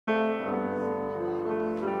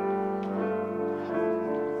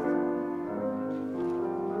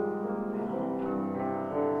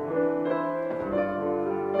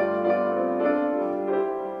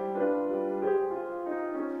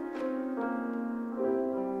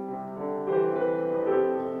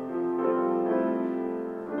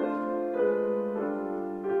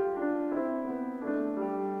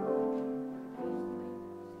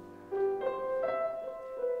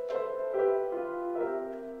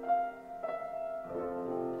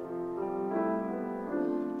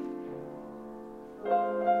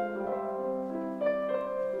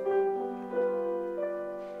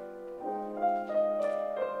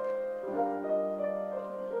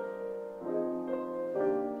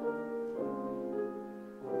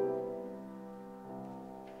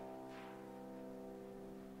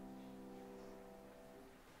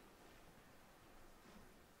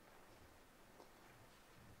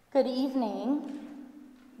Good evening.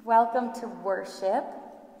 Welcome to worship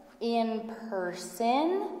in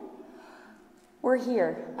person. We're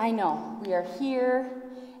here. I know. We are here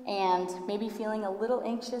and maybe feeling a little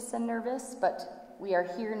anxious and nervous, but we are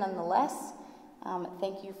here nonetheless.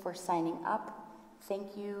 Thank you for signing up.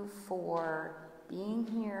 Thank you for being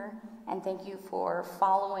here. And thank you for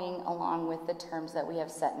following along with the terms that we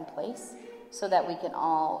have set in place so that we can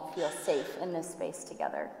all feel safe in this space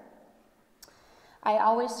together. I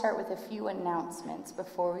always start with a few announcements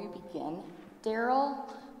before we begin. Daryl,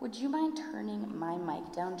 would you mind turning my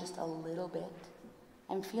mic down just a little bit?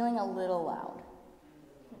 I'm feeling a little loud.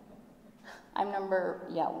 I'm number,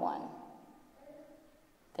 1.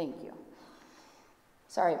 Thank you.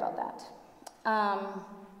 Sorry about that.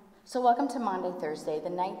 So welcome to Maundy Thursday,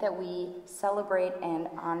 the night that we celebrate and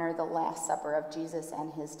honor the Last Supper of Jesus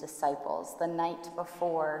and his disciples, the night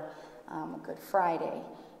before Good Friday,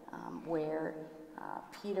 where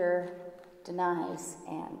Peter denies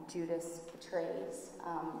and Judas betrays,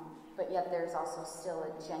 but yet there's also still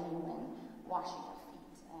a genuine washing of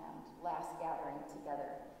feet and last gathering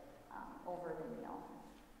together over the meal.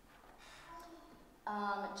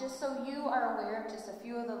 Just so you are aware of just a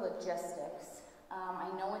few of the logistics,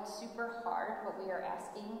 I know it's super hard, but we are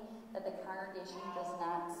asking that the congregation does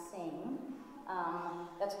not sing.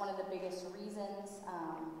 That's one of the biggest reasons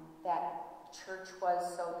that church was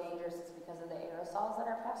so dangerous is because of the aerosols that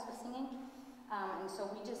our pastor was singing. And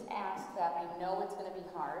so we just ask that, I know it's going to be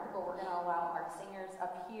hard, but we're going to allow our singers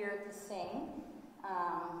up here to sing.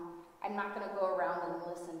 I'm not going to go around and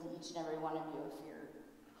listen to each and every one of you if you're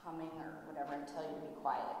humming or whatever and tell you to be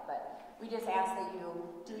quiet, but we just ask that you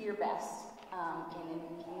do your best in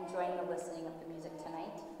enjoying the listening of the music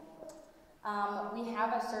tonight. We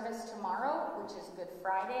have a service tomorrow, which is Good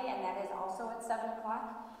Friday, and that is also at 7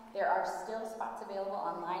 o'clock. There are still spots available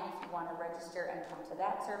online if you want to register and come to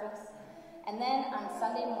that service. And then on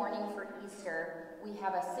Sunday morning for Easter, we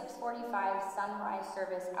have a 6:45 sunrise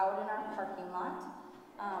service out in our parking lot.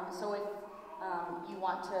 So if you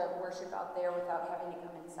want to worship out there without having to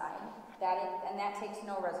come inside, that takes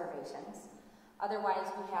no reservations.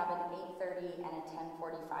 Otherwise, we have an 8:30 and a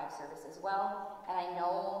 10:45 service as well. And I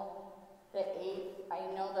know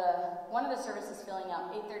one of the services filling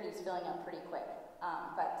up, 8:30 is filling up pretty quick.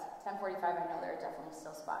 But 10:45, I know there are definitely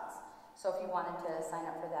still spots. So if you wanted to sign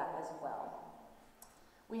up for that as well.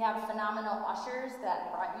 We have phenomenal ushers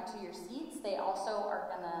that brought you to your seats. They also are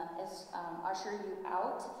going to usher you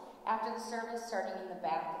out after the service, starting in the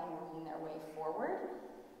back and working their way forward.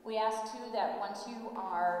 We ask, too, that once you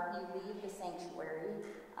leave the sanctuary,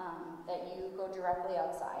 that you go directly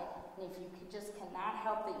outside. And if you just cannot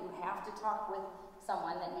help that you have to talk with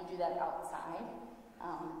someone, that you do that outside.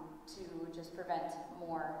 To just prevent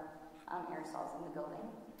more aerosols in the building.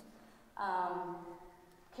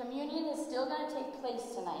 Communion is still going to take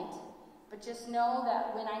place tonight, but just know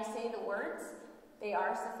that when I say the words, they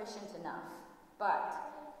are sufficient enough. But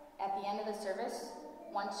at the end of the service,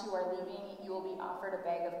 once you are leaving, you will be offered a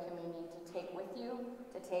bag of communion to take with you,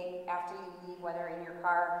 to take after you leave, whether in your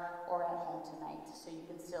car or at home tonight, so you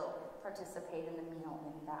can still participate in the meal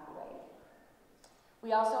in that way.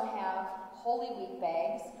 We also have Holy Week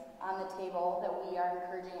bags on the table that we are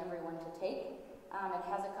encouraging everyone to take. It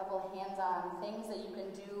has a couple of hands-on things that you can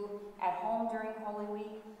do at home during Holy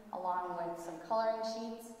Week, along with some coloring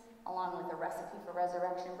sheets, along with a recipe for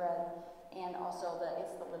resurrection bread, and also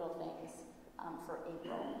It's the Little Things for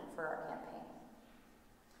April for our campaign.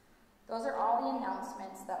 Those are all the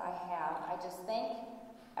announcements that I have. I just thank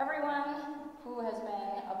everyone who has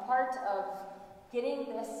been a part of getting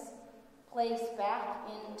this place back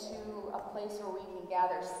into a place where we can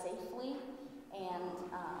gather safely and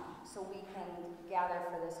so we can gather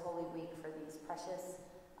for this Holy Week for these precious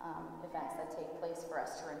events that take place for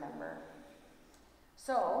us to remember.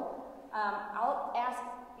 So I'll ask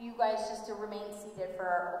you guys just to remain seated for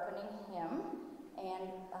our opening hymn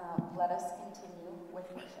and let us continue with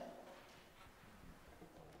worship.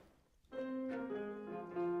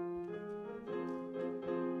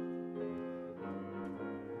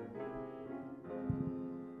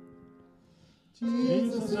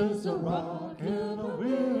 Jesus is a rock in a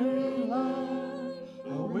weary land, a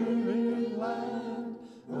weary land,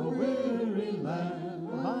 a weary land.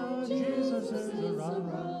 My Jesus is a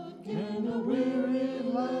rock in a weary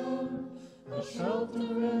land, a shelter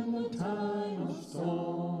in the time of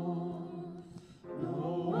storm.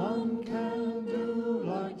 No one can do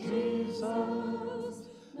like Jesus,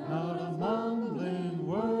 not a mumbling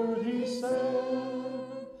word he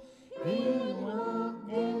said. He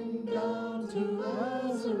went down to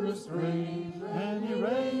Lazarus' grave, and he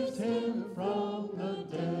raised him from the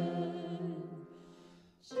dead.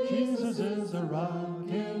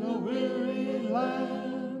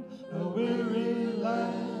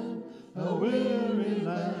 weary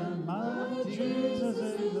land. My Jesus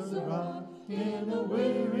is a rock in a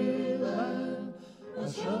weary land,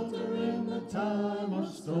 a shelter in the time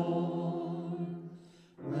of storm.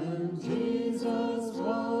 When Jesus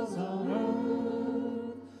was on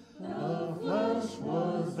earth, the flesh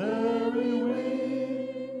was very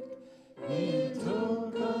weak. He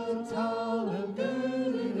took a towel and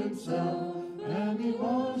girded himself, and he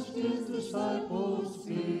washed his disciples'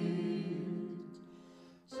 feet.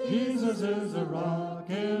 Jesus is a rock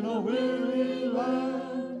in a weary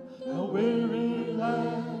land, a weary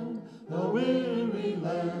land, a weary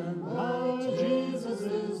land. My Jesus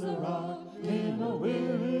is a rock in a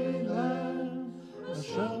weary land, a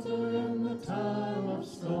shelter in the time of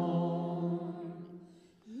storm.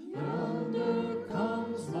 Yonder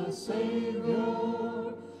comes my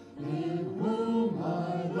Savior, in whom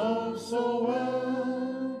I love so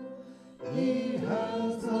well. He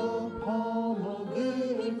has the palm of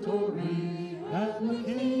victory and the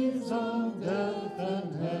keys of death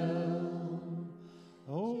and hell.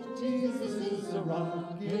 Oh, Jesus is a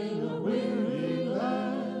rock in a weary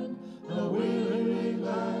land, a weary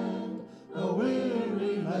land, a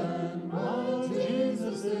weary land. My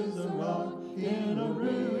Jesus is a rock in a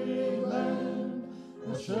weary land,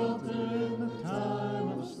 a shelter in the time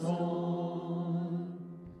of storm.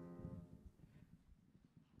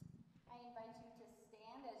 I invite you to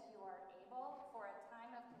stand as you are able for a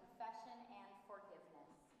time of confession and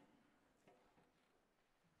forgiveness.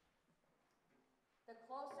 The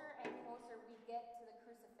closer and closer we get to the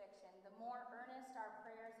crucifixion, the more earnest our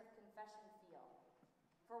prayers of confession feel.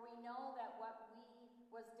 For we know that what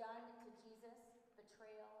was done to Jesus,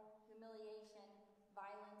 betrayal, humiliation,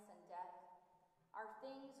 violence, and death, are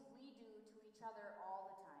things we do to each other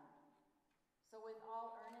all the time. So with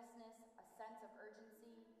all earnestness, a sense of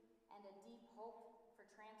urgency, and a deep hope for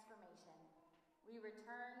transformation, we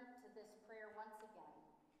return to this prayer once again,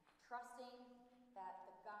 trusting that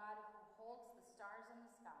the God who holds the stars in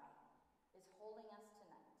the sky is holding us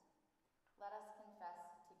tonight. Let us confess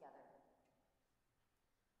together.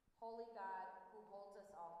 Holy God, who holds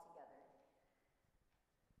us all together,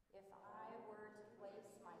 if I were to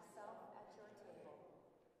place myself at your table,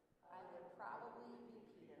 I would probably be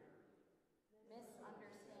Peter,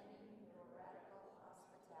 misunderstanding your radical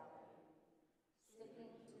hospitality,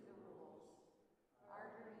 sticking to the rules,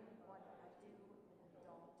 arguing what I do and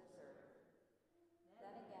don't deserve.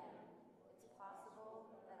 Then again, it's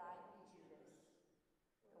possible that I'd be Judas,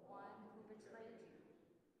 the one who betrayed you,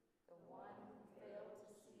 the one who failed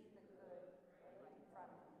to see the good right in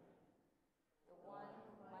front of me, the one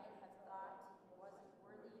who might have thought he wasn't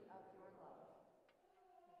worthy of your love.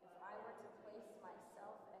 If I were to place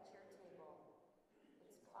myself at your table,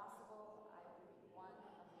 it's possible I would be one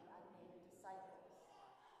of the unnamed disciples,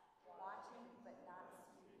 watching but not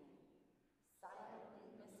speaking,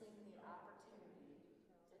 silently missing the opportunity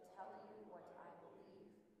to tell you what I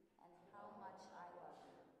believe and how much I love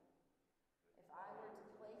you. If I were to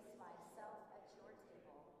place myself at your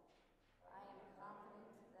table, I am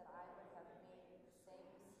confident that I would have made the same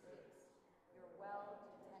mistakes your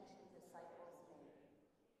well-intentioned disciples made.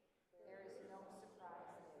 There is no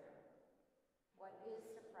surprise there. What is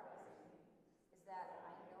surprising is that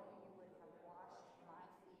I know you would have washed my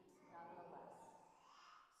feet nonetheless.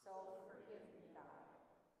 So forgive me, God.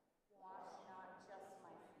 Wash not just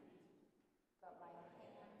my feet, but my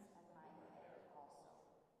hands and my head also.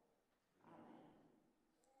 Amen.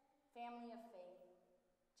 Family of faith,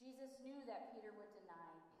 Jesus knew that Peter would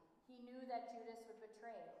deny. He knew that Judas would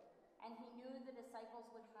betray. And he knew the disciples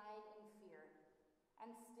would hide in fear. And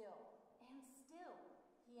still,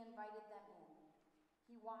 he invited them in.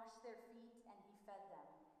 He washed their feet and he fed them.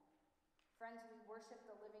 Friends, we worship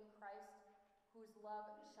the living Christ whose love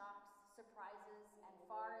shocks, surprises, and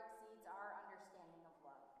far exceeds our understanding of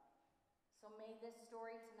love. So may this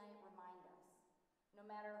story tonight remind us, no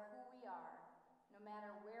matter who we are, no matter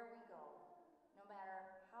where we go, no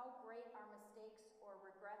matter how great our mistakes or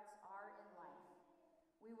regrets are in life,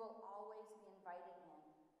 we will always be invited in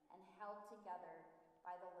and held together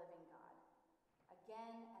by the living God.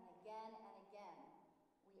 Again and again and again,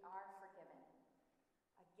 we are forgiven.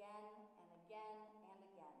 Again and again and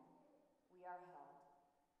again, we are held.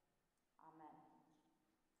 Amen.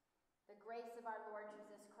 The grace of our Lord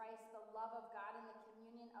Jesus Christ, the love of God, and the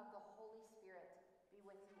communion of the Holy Spirit be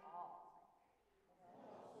with you all.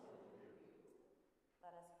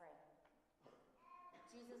 Let us pray.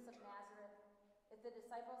 Jesus of Nazareth, if the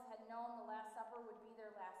disciples had known the Last Supper would be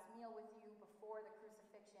their last meal with you before the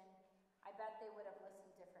crucifixion, I bet they would have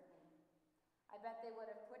listened differently. I bet they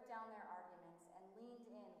would have put down their arguments and leaned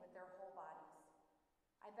in with their whole bodies.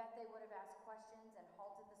 I bet they would have asked questions and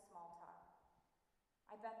halted the small talk.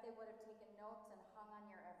 I bet they would have taken notes and hung on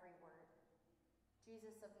your every word.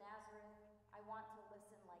 Jesus of Nazareth, I want to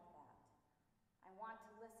listen like that. I want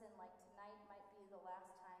to listen like tonight might be the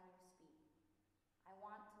last time you speak. I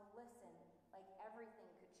want to listen like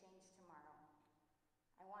everything could change tomorrow.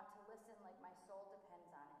 I want to listen like my soul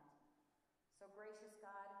depends on it. So gracious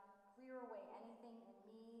God, clear away anything in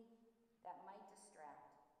me that might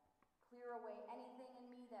distract. Clear away anything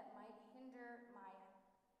in me that might hinder my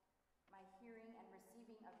hearing and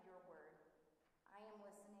receiving of your word. I am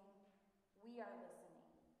listening. We are listening.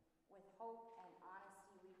 With hope and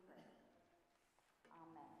honesty we pray.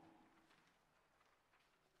 Amen.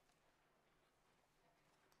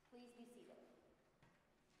 Please be seated.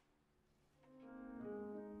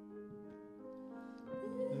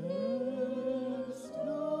 This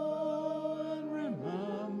do in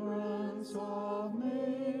remembrance of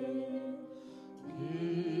me.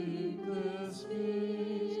 Keep this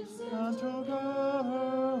feast, and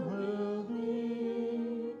together we'll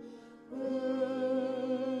be.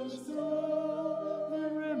 This do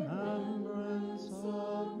in remembrance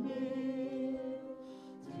of me,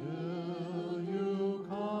 till you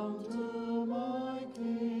come to my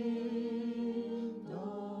kingdom.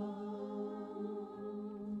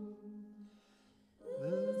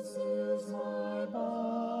 This is my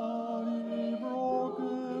body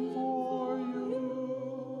broken for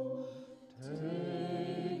you.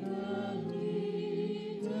 Take and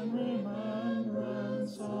eat in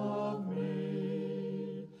remembrance of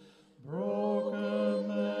me. Broken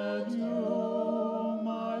that you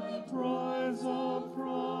might rise up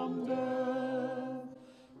from death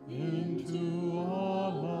into a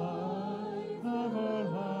life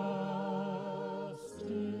everlasting.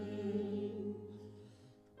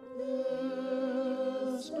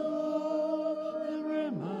 This do in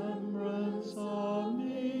remembrance of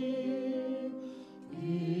me.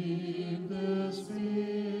 Keep this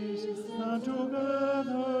feast, and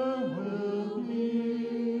together we'll be.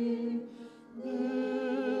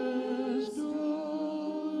 This do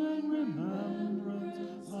in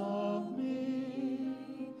remembrance of me,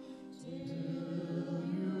 till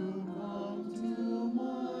you come to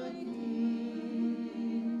my kingdom.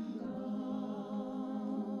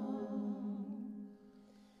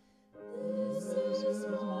 This is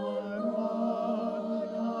my blood,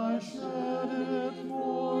 I shed it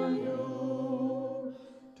for you.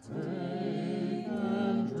 Take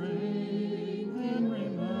and drink in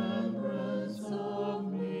remembrance of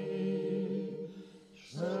me.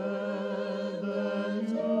 Shed that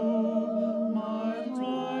you might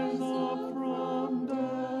rise up from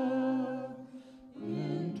death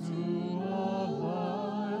into a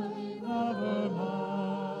life everlasting.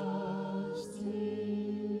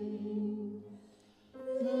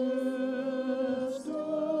 This do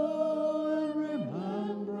in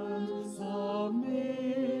remembrance of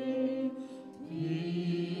me.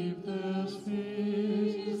 Keep this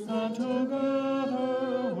feast, and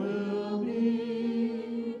together we'll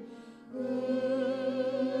be.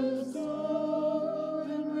 This do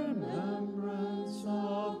in remembrance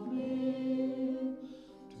of me,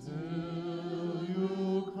 till you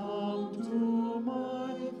come to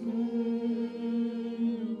my kingdom.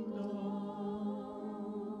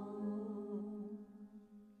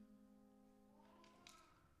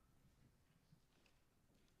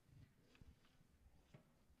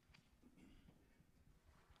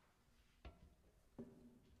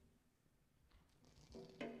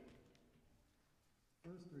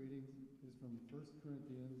 First reading is from 1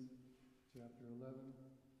 Corinthians chapter 11,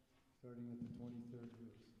 starting at the 23rd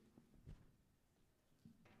verse.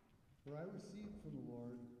 For I received from the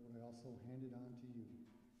Lord what I also handed on to you,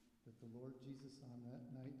 that the Lord Jesus on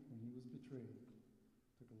that night when he was betrayed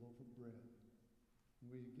took a loaf of bread,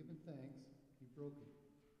 and when he had given thanks, he broke it,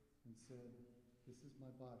 and said, "This is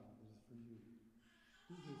my body that is for you.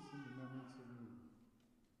 Do this in remembrance of me."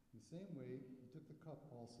 In the same way, he took the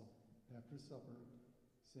cup also, after supper,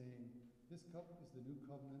 saying, "This cup is the new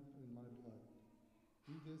covenant in my blood.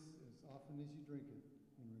 Do this as often as you drink it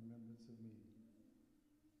in remembrance of me.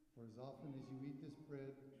 For as often as you eat this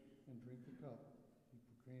bread and drink the cup, you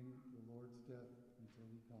proclaim the Lord's death until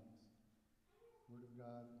he comes." Word of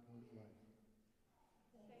God, word of life.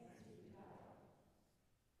 Thanks be to God.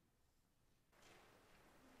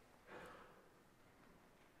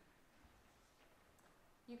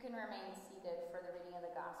 You can remain seated for the reading of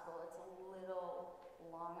the gospel. It's a little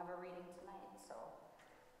long of a reading tonight,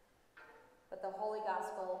 but the Holy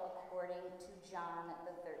Gospel according to John,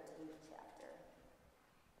 the 13th chapter.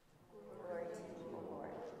 Glory to you, O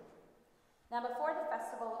Lord. Now before the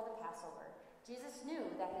festival of the Passover, Jesus knew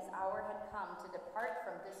that his hour had come to depart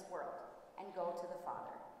from this world and go to the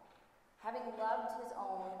Father. Having loved his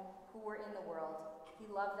own who were in the world, he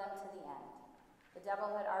loved them to the end. The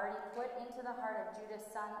devil had already put into the heart of Judas,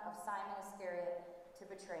 son of Simon Iscariot, to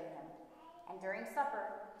betray him. And during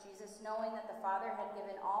supper, Jesus, knowing that the Father had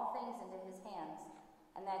given all things into his hands,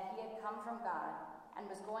 and that he had come from God and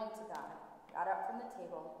was going to God, got up from the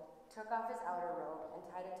table, took off his outer robe, and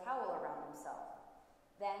tied a towel around himself.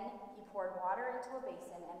 Then he poured water into a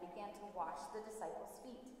basin and began to wash the disciples'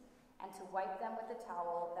 feet, and to wipe them with the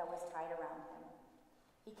towel that was tied around him.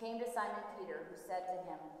 He came to Simon Peter, who said to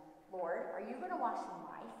him, "Lord, are you going to wash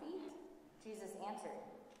my feet?" Jesus answered,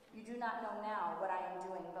 "You do not know now what I am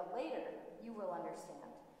doing, but later you will understand."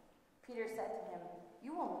 Peter said to him,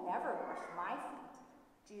 "You will never wash my feet."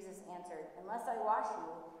 Jesus answered, "Unless I wash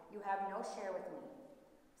you, you have no share with me."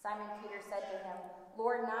 Simon Peter said to him,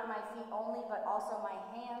 "Lord, not my feet only, but also my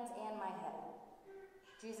hands and my head."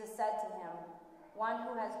 Jesus said to him, "One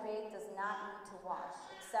who has bathed does not need to wash,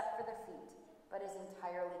 except for the feet, but is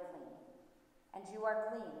entirely clean. And you are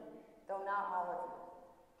clean, though not all of you."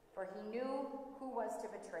 For he knew who was to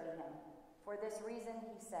betray him. For this reason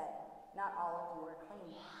he said, "Not all of you are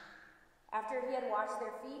clean." After he had washed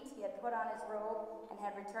their feet, he had put on his robe and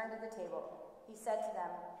had returned to the table. He said to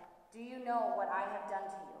them, "Do you know what I have done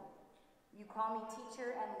to you? You call me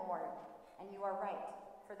teacher and Lord, and you are right,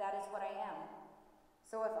 for that is what I am.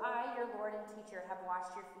 So if I, your Lord and teacher, have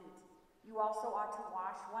washed your feet, you also ought to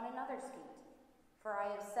wash one another's feet. For I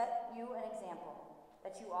have set you an example,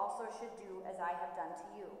 that you also should do as I have done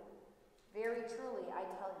to you. Very truly, I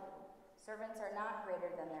tell you, servants are not greater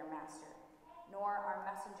than their master, nor are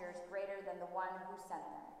messengers greater than the one who sent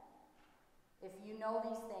them. If you know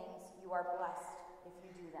these things, you are blessed if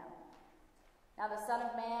you do them. Now the Son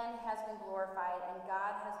of Man has been glorified, and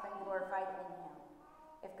God has been glorified in him.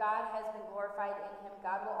 If God has been glorified in him,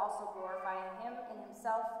 God will also glorify him in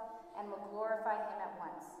himself, and will glorify him at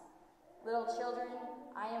once. Little children,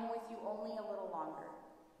 I am with you only a little longer.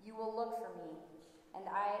 You will look for me, and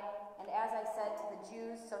as I said to the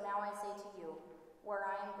Jews, so now I say to you, where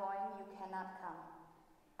I am going, you cannot come.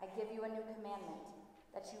 I give you a new commandment,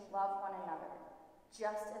 that you love one another.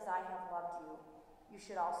 Just as I have loved you, you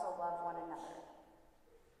should also love one another.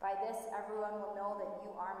 By this everyone will know that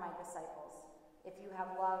you are my disciples, if you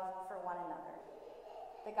have love for one another."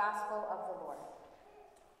 The Gospel of the Lord.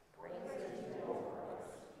 Praise to you, Lord.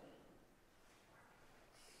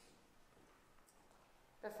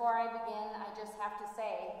 Before I begin, I just have to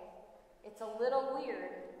say, it's a little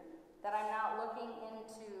weird that I'm not looking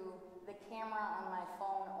into the camera on my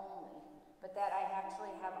phone only, but that I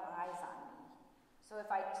actually have eyes on me. So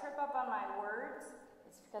if I trip up on my words,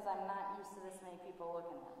 it's because I'm not used to this many people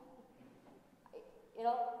looking at me.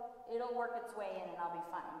 It'll work its way in and I'll be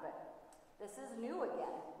fine, but this is new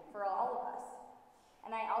again for all of us.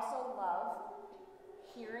 And I also love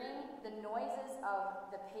hearing the noises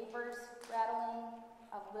of the papers rattling,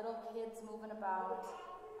 of little kids moving about,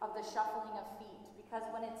 of the shuffling of feet. Because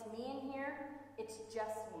when it's me in here, it's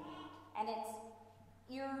just me. And it's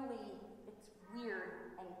eerily, it's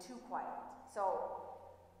weird and too quiet. So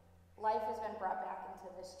life has been brought back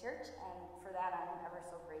into this church, and for that I'm ever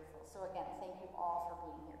so grateful. So again, thank you all for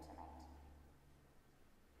being here tonight.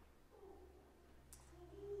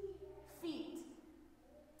 Feet.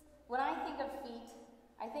 When I think of feet,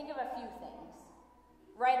 I think of a few things.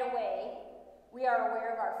 Right away, we are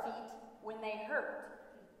aware of our feet when they hurt.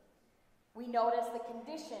 We notice the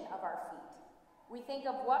condition of our feet. We think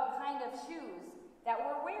of what kind of shoes that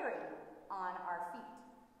we're wearing on our feet.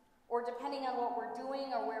 Or depending on what we're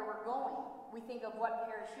doing or where we're going, we think of what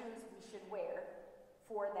pair of shoes we should wear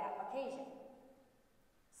for that occasion.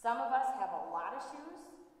 Some of us have a lot of shoes.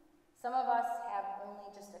 Some of us have only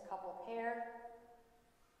just a couple pair.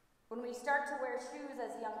 When we start to wear shoes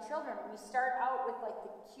as young children, we start out with like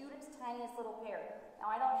the cutest, tiniest little pair. Now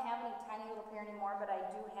I don't have any tiny little pair anymore, but I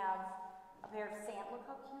do have a pair of sand. Look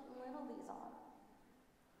how cute and little these are.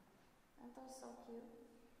 Aren't those so cute?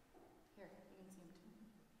 Here, you can see them too.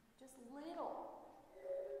 Just little.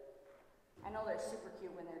 I know they're super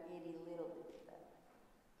cute when they're itty little bitty, but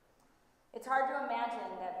it's hard to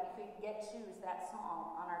imagine that we could get shoes that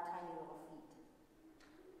small on our tiny little feet.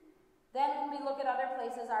 Then when we look at other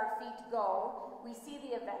places our feet go, we see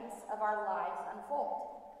the events of our lives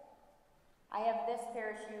unfold. I have this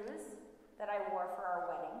pair of shoes that I wore for our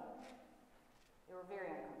wedding. They were very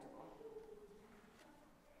uncomfortable.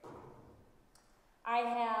 I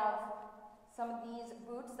have some of these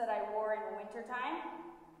boots that I wore in the wintertime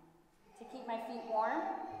to keep my feet warm.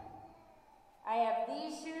 I have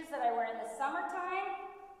these shoes that I wear in the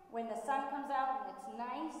summertime when the sun comes out and it's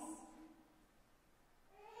nice.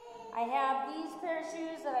 I I have these pair of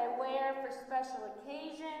shoes that I wear for special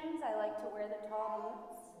occasions. I like to wear the tall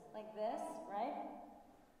boots like this, right?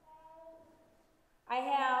 I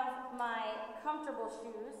have my comfortable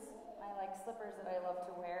shoes, my slippers that I love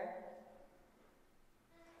to wear.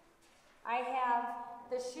 I have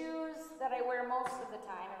the shoes that I wear most of the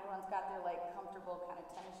time. Everyone's got their comfortable kind of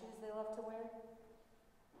tennis shoes they love to wear.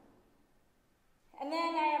 And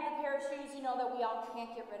then I have the pair of shoes, that we all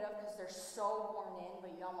can't get rid of because they're so worn in,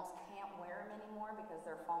 but you almost can't wear them anymore because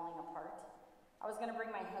they're falling apart. I was going to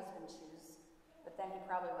bring my husband's shoes, but then he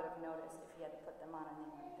probably would have noticed if he had to put them on and they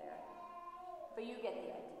weren't there. But you get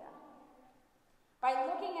the idea. By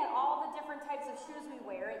looking at all the different types of shoes we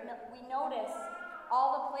wear, we notice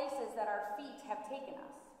all the places that our feet have taken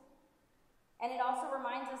us. And it also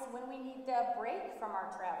reminds us when we need a break from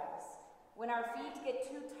our travels, when our feet get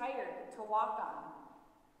too tired to walk on,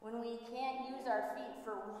 when we can't use our feet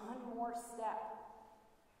for one more step.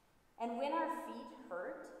 And when our feet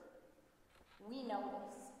hurt, we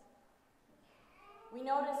notice. We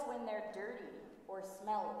notice when they're dirty or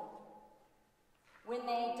smelly, when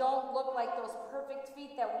they don't look like those perfect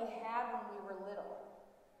feet that we had when we were little.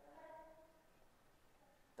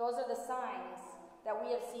 Those are the signs that we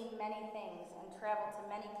have seen many things and traveled to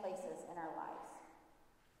many places in our lives.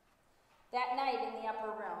 That night in the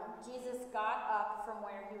upper room, Jesus got up from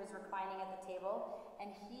where he was reclining at the table, and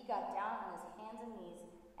he got down on his hands and knees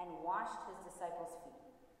and washed his disciples' feet.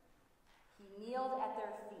 He kneeled at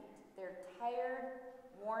their feet, their tired,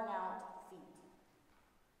 worn-out feet.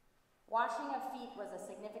 Washing of feet was a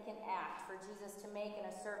significant act for Jesus to make in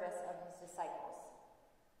a service of his disciples.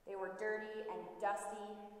 They were dirty and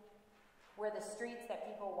dusty, were the streets that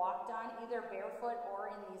people walked on, either barefoot or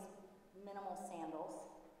in these minimal sandals.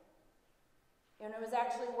 And it was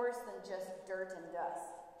actually worse than just dirt and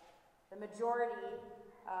dust. The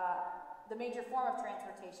major form of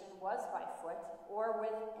transportation was by foot or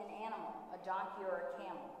with an animal, a donkey or a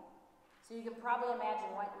camel. So you can probably imagine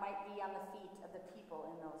what might be on the feet of the people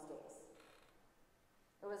in those days.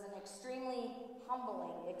 It was an extremely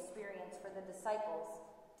humbling experience for the disciples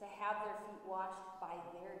to have their feet washed by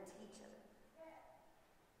their teacher.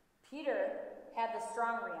 Peter had the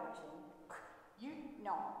strong reaction. You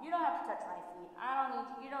don't have to touch my feet.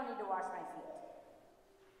 You don't need to wash my feet.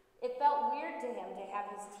 It felt weird to him to have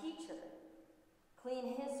his teacher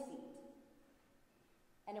clean his feet.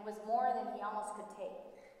 And it was more than he almost could take.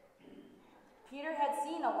 Peter had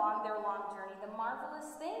seen along their long journey the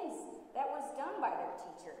marvelous things that was done by their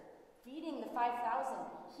teacher. Feeding the 5,000,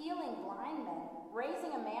 healing blind men,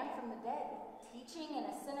 raising a man from the dead, teaching in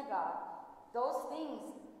a synagogue. Those things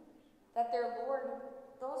that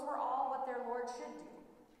those were all what their Lord should do.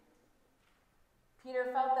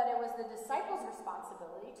 Peter felt that it was the disciples'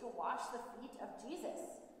 responsibility to wash the feet of Jesus,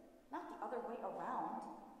 not the other way around.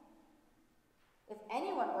 If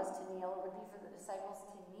anyone was to kneel, it would be for the disciples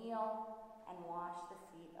to kneel and wash the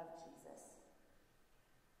feet of Jesus.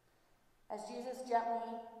 As Jesus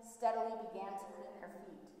gently, steadily began to clean their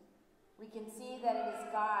feet, we can see that it is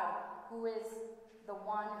God who is the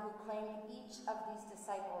one who claimed each of these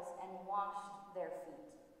disciples and washed their feet.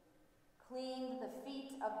 Cleaned the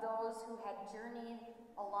feet of those who had journeyed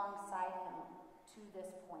alongside him to this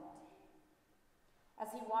point. As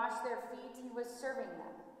he washed their feet, he was serving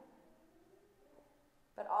them,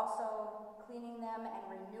 but also cleaning them and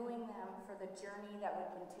renewing them for the journey that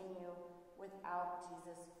would continue without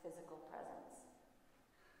Jesus' physical presence.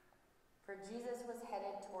 For Jesus was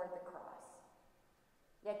headed toward the cross.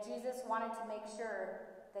 Yet Jesus wanted to make sure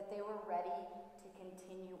that they were ready to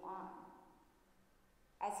continue on.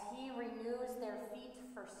 As he renews their feet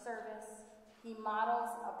for service, he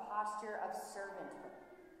models a posture of servanthood.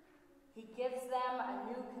 He gives them a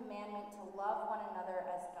new commandment to love one another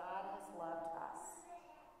as God has loved us.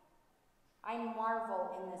 I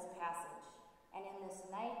marvel in this passage and in this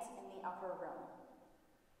night in the upper room.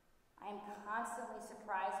 I am constantly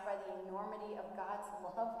surprised by the enormity of God's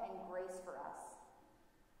love and grace for us.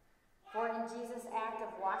 For in Jesus' act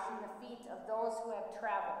of washing the feet of those who have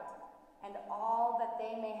traveled, and all that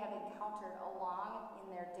they may have encountered along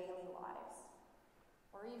in their daily lives,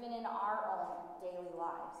 or even in our own daily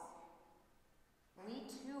lives, we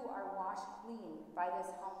too are washed clean by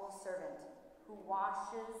this humble servant who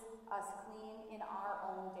washes us clean in our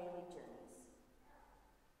own daily journeys.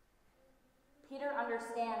 Peter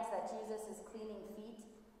understands that Jesus is cleaning feet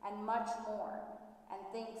and much more, and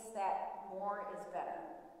thinks that more is better.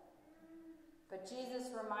 But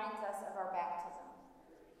Jesus reminds us of our baptism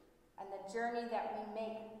and the journey that we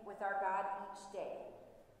make with our God each day.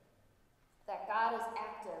 That God is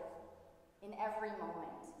active in every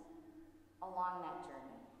moment along that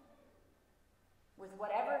journey. With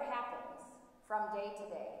whatever happens, from day to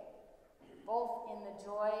day, both in the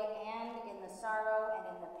joy and in the sorrow and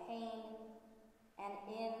in the pain and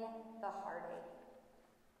in the heartache.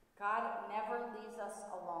 God never leaves us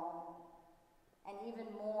alone, and even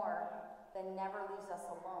more than never leaves us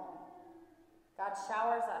alone. God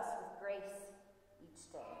showers us with grace each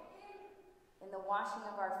day, in the washing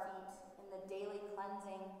of our feet, in the daily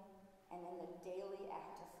cleansing, and in the daily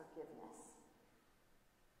act of forgiveness.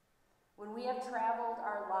 When we have traveled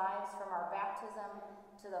our lives from our baptism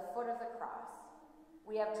to the foot of the cross,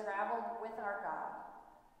 we have traveled with our God,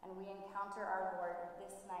 and we encounter our Lord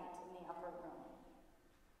this night in the upper room.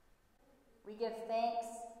 We give thanks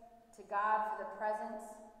to God for the presence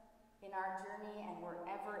in our journey and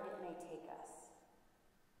wherever it may take us,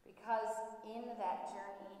 because in that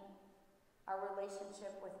journey, our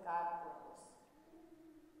relationship with God grows.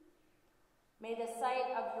 May the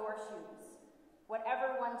sight of your shoes,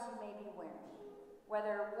 whatever ones you may be wearing,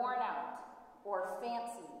 whether worn out or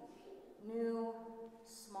fancy, new,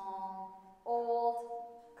 small,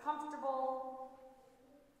 old, comfortable,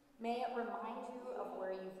 may it remind you of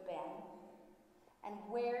where you've been and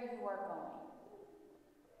where you are going,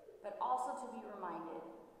 but also to be reminded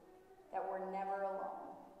that we're never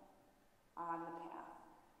alone on the path.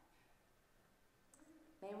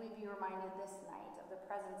 May we be reminded this night of the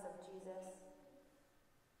presence of Jesus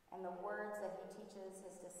and the words that he teaches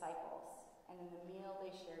his disciples and in the meal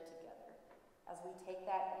they share together as we take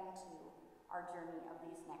that into our journey of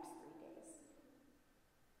these next 3 days.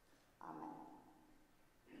 Amen.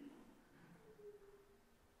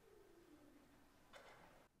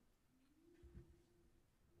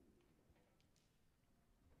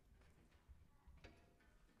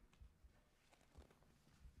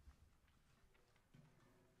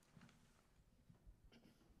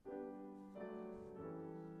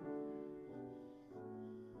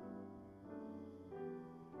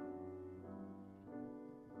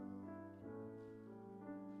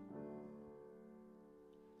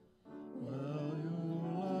 Will you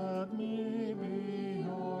let me be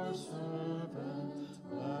your servant?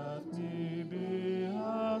 Let me be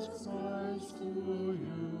as Christ to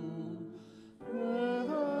you. Pray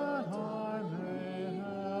that I may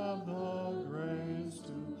have the grace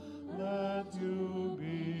to let you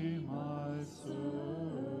be my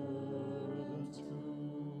servant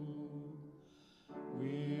too.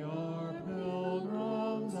 We are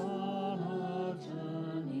pilgrims on a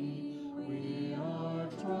journey. We are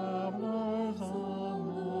travelers on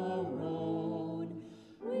the road.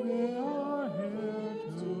 We are here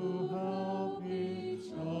to help each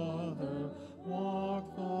other walk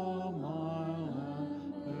the mile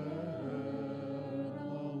and bear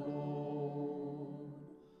the load.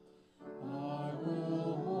 I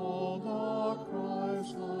will hold the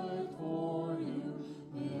Christ light for you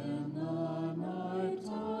in the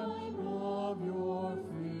nighttime of your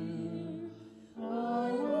fear.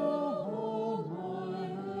 I will hold my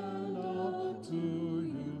hand up to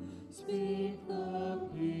you, speak the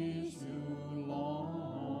peace you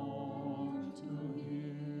long to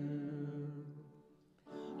hear.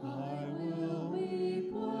 I will weep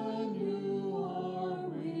when you are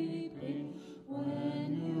weeping, when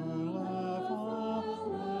you laugh, I'll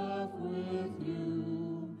laugh with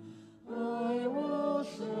you. I will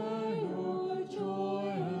share your joy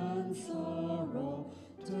and sorrow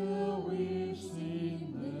till we've seen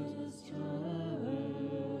this journey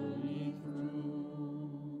through.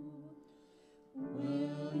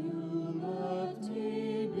 Will you let me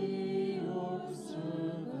be your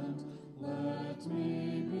servant? Let me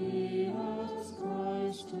be as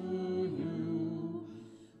Christ to you.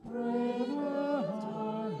 Pray that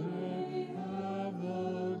I may have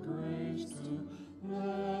the grace to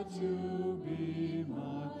let you be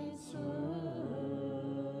my servant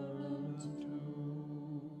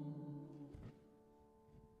too.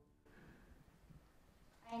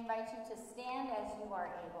 I invite you to stand as you are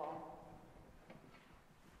able.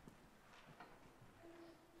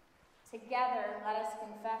 Together, let us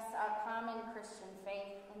confess our common Christian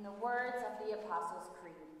faith in the words of the Apostles'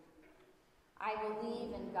 Creed. I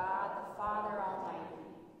believe in God, the Father Almighty,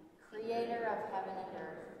 creator of heaven and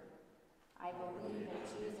earth. I believe in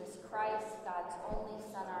Jesus Christ, God's only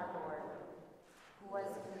Son, our Lord, who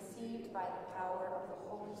was conceived by the power of the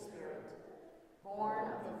Holy Spirit,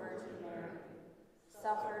 born of the Virgin Mary,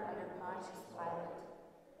 suffered under Pontius Pilate,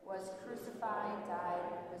 was crucified,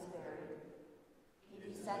 died, and was buried. He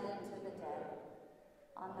descended to the dead.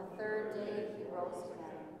 On the third day he rose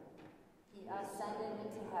again. He ascended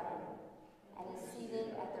into heaven and is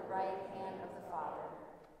seated at the right hand of the Father.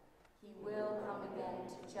 He will come again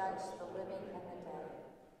to judge the living and the dead.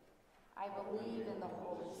 I believe in the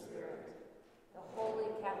Holy Spirit, the Holy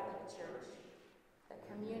Catholic Church,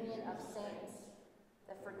 communion of saints,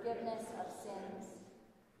 the forgiveness of sins,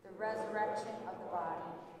 the resurrection of the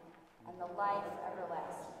body, and the life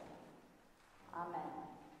everlasting. Amen.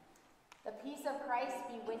 The peace of Christ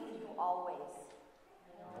be with you always.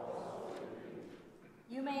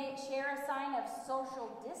 You may share a sign of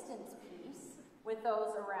social distance peace with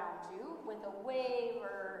those around you, with a wave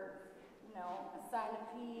or, a sign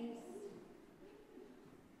of peace.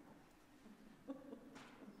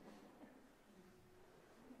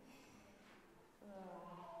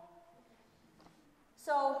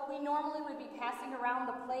 So we normally would be passing around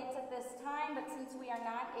the plates at this time, but since we are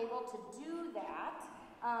not able to do that,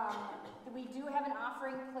 we do have an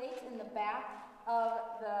offering plate in the back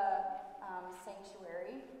of the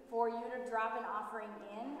sanctuary for you to drop an offering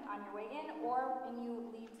in on your way in, or when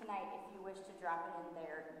you leave tonight, if you wish to drop it in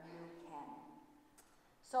there, you can.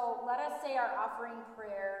 So let us say our offering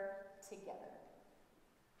prayer together.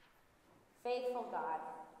 Faithful God,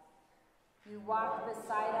 you walk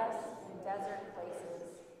beside us in desert places,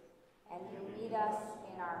 and you meet us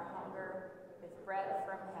in our hunger with bread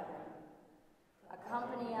from heaven.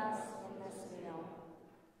 Accompany us in this meal,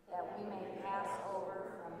 that we may pass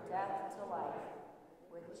over from death to life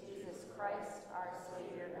with Jesus Christ, our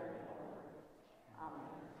Savior and Lord.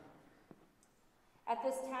 Amen. At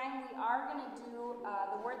this time, we are going to do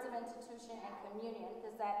the words of institution and communion,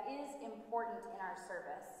 because that is important in our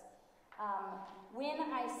service. When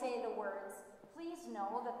I say the words, please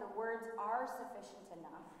know that the words are sufficient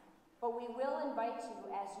enough, but we will invite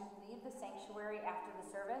you as you leave the sanctuary after the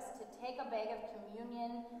service to take a bag of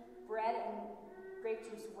communion, bread, and grape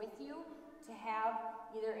juice with you to have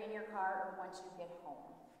either in your car or once you get home.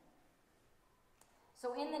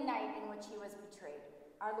 So in the night in which he was betrayed,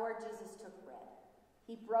 our Lord Jesus took bread.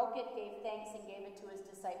 He broke it, gave thanks, and gave it to his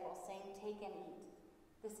disciples, saying, "Take and eat.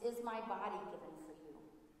 This is my body given for you.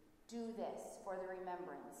 Do this for the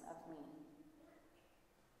remembrance of me."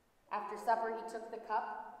 After supper, he took the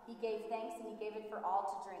cup, he gave thanks, and he gave it for all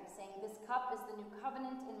to drink, saying, "This cup is the new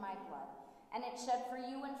covenant in my blood, and it's shed for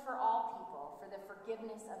you and for all people for the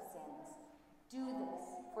forgiveness of sins. Do this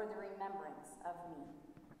for the remembrance of me."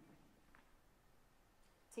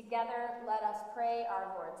 Together, let us pray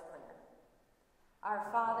our Lord's Prayer. Our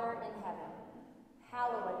Father in heaven,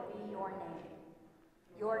 hallowed be your name.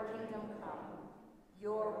 Your kingdom come,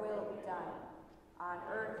 your will be done, on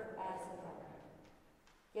earth as in heaven.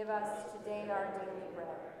 Give us today our daily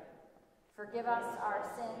bread. Forgive us our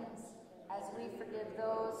sins, as we forgive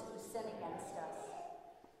those who sin against us.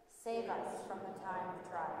 Save us from the time of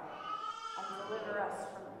trial, and deliver us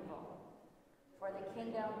from evil. For the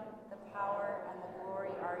kingdom, the power, and the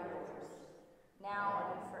glory are yours,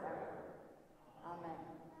 now and forever. Amen.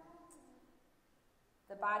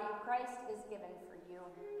 The body of Christ is given for you,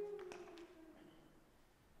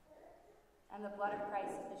 and the blood of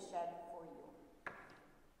Christ is shed for you.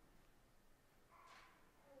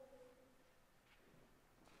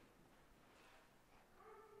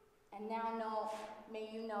 And now may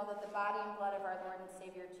you know that the body and blood of our Lord and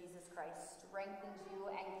Savior Jesus Christ strengthens you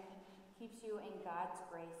and keeps you in God's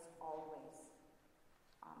grace always.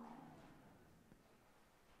 Amen.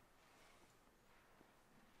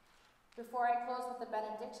 Before I close with the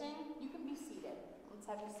benediction, you can be seated. Let's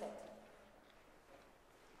have you sit.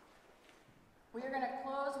 We are going to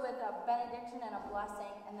close with a benediction and a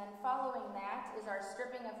blessing, and then following that is our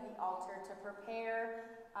stripping of the altar to prepare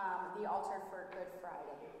the altar for Good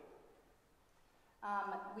Friday.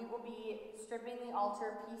 We will be stripping the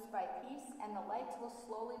altar piece by piece, and the lights will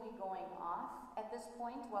slowly be going off at this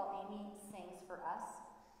point while Amy sings for us.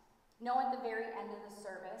 Know at the very end of the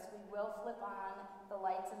service, we will flip on the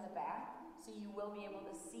lights in the back, so you will be able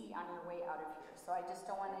to see on your way out of here. So I just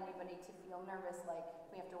don't want anybody to feel nervous like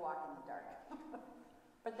we have to walk in the dark.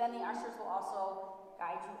 But then the ushers will also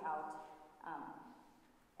guide you out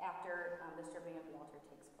after the stripping of the altar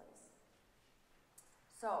takes place.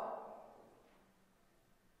 So,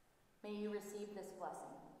 may you receive this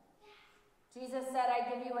blessing. Jesus said, "I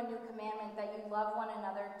give you a new commandment, that you love one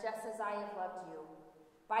another just as I have loved you.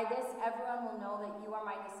 By this everyone will know that you are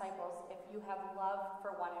my disciples, if you have love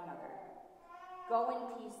for one another. Go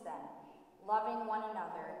in peace then, loving one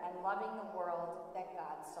another and loving the world that God